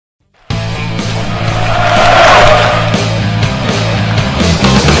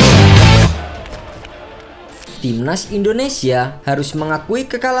Timnas Indonesia harus mengakui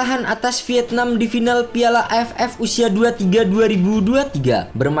kekalahan atas Vietnam di final Piala AFF Usia 23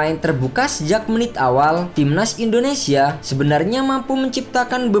 2023. Bermain terbuka sejak menit awal, Timnas Indonesia sebenarnya mampu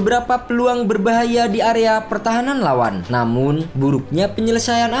menciptakan beberapa peluang berbahaya di area pertahanan lawan. Namun, buruknya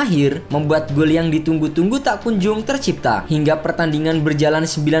penyelesaian akhir membuat gol yang ditunggu-tunggu tak kunjung tercipta. Hingga pertandingan berjalan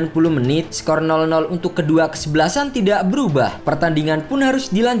 90 menit, skor 0-0 untuk kedua kesebelasan tidak berubah. Pertandingan pun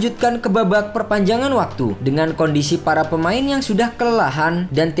harus dilanjutkan ke babak perpanjangan waktu dengan kondisi para pemain yang sudah kelelahan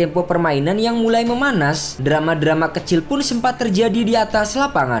dan tempo permainan yang mulai memanas. Drama-drama kecil pun sempat terjadi di atas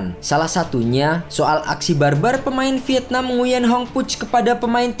lapangan. Salah satunya soal aksi barbar pemain Vietnam Nguyen Phuc kepada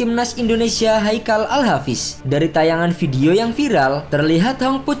pemain Timnas Indonesia Haikal Al-Hafiz. Dari tayangan video yang viral, terlihat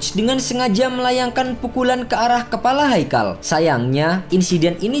Phuc dengan sengaja melayangkan pukulan ke arah kepala Haikal. Sayangnya,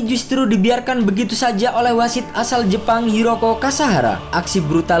 insiden ini justru dibiarkan begitu saja oleh wasit asal Jepang Hiroko Kasahara. Aksi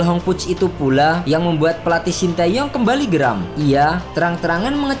brutal Phuc itu pula yang membuat pelatih Sinteyong kembali geram. Ia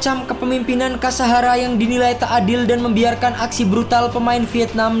terang-terangan mengecam kepemimpinan Kasahara yang dinilai tak adil dan membiarkan aksi brutal pemain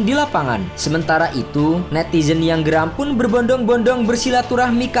Vietnam di lapangan. Sementara itu, netizen yang geram pun berbondong-bondong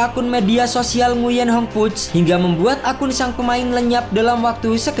bersilaturahmi ke akun media sosial Nguyen Phuc hingga membuat akun sang pemain lenyap dalam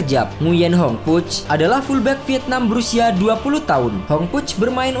waktu sekejap. Nguyen Phuc adalah fullback Vietnam berusia 20 tahun. Phuc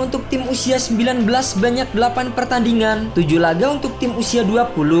bermain untuk tim usia 19 banyak 8 pertandingan, 7 laga untuk tim usia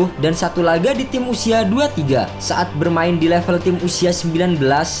 20 dan 1 laga di tim usia 23. Saat bermain di level tim usia 19,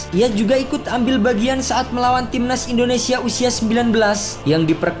 ia juga ikut ambil bagian saat melawan Timnas Indonesia usia 19 yang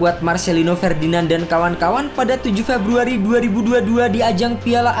diperkuat Marcelino Ferdinand dan kawan-kawan pada 7 Februari 2022 di ajang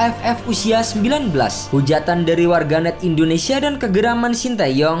Piala AFF usia 19. Hujatan dari warganet Indonesia dan kegeraman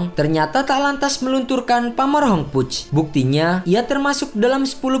Sinteyong ternyata tak lantas melunturkan pamor Phuc. Buktinya, ia termasuk dalam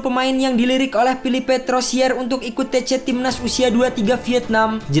 10 pemain yang dilirik oleh Philippe Trossier untuk ikut TC Timnas usia 23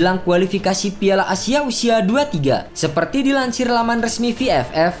 Vietnam jelang kualifikasi Piala Asia usia 23. Seperti dilansir laman resmi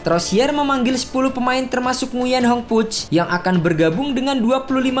VFF, Trossier memanggil 10 pemain termasuk Nguyen Phuc yang akan bergabung dengan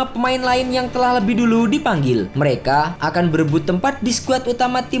 25 pemain lain yang telah lebih dulu dipanggil. Mereka akan berebut tempat di skuad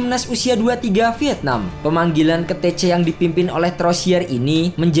utama Timnas usia 23 Vietnam. Pemanggilan ke TC yang dipimpin oleh Trossier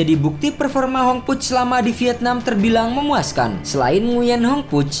ini menjadi bukti performa Phuc selama di Vietnam terbilang memuaskan. Selain Nguyen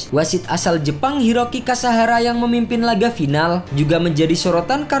Phuc, wasit asal Jepang Hiroki Kasahara yang memimpin laga final juga menjadi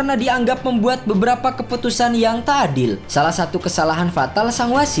sorotan karena dianggap membuat beberapa keputusan yang tak adil. Salah satu kesalahan fatal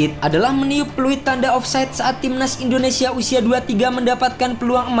sang wasit adalah meniup peluit tanda offside saat Timnas Indonesia usia 23 mendapatkan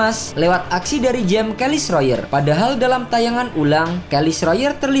peluang emas lewat aksi dari James Royer. Padahal dalam tayangan ulang,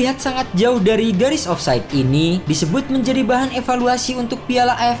 Royer terlihat sangat jauh dari garis offside. Ini disebut menjadi bahan evaluasi untuk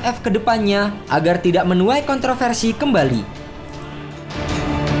Piala AFF kedepannya agar tidak menuai kontroversi kembali.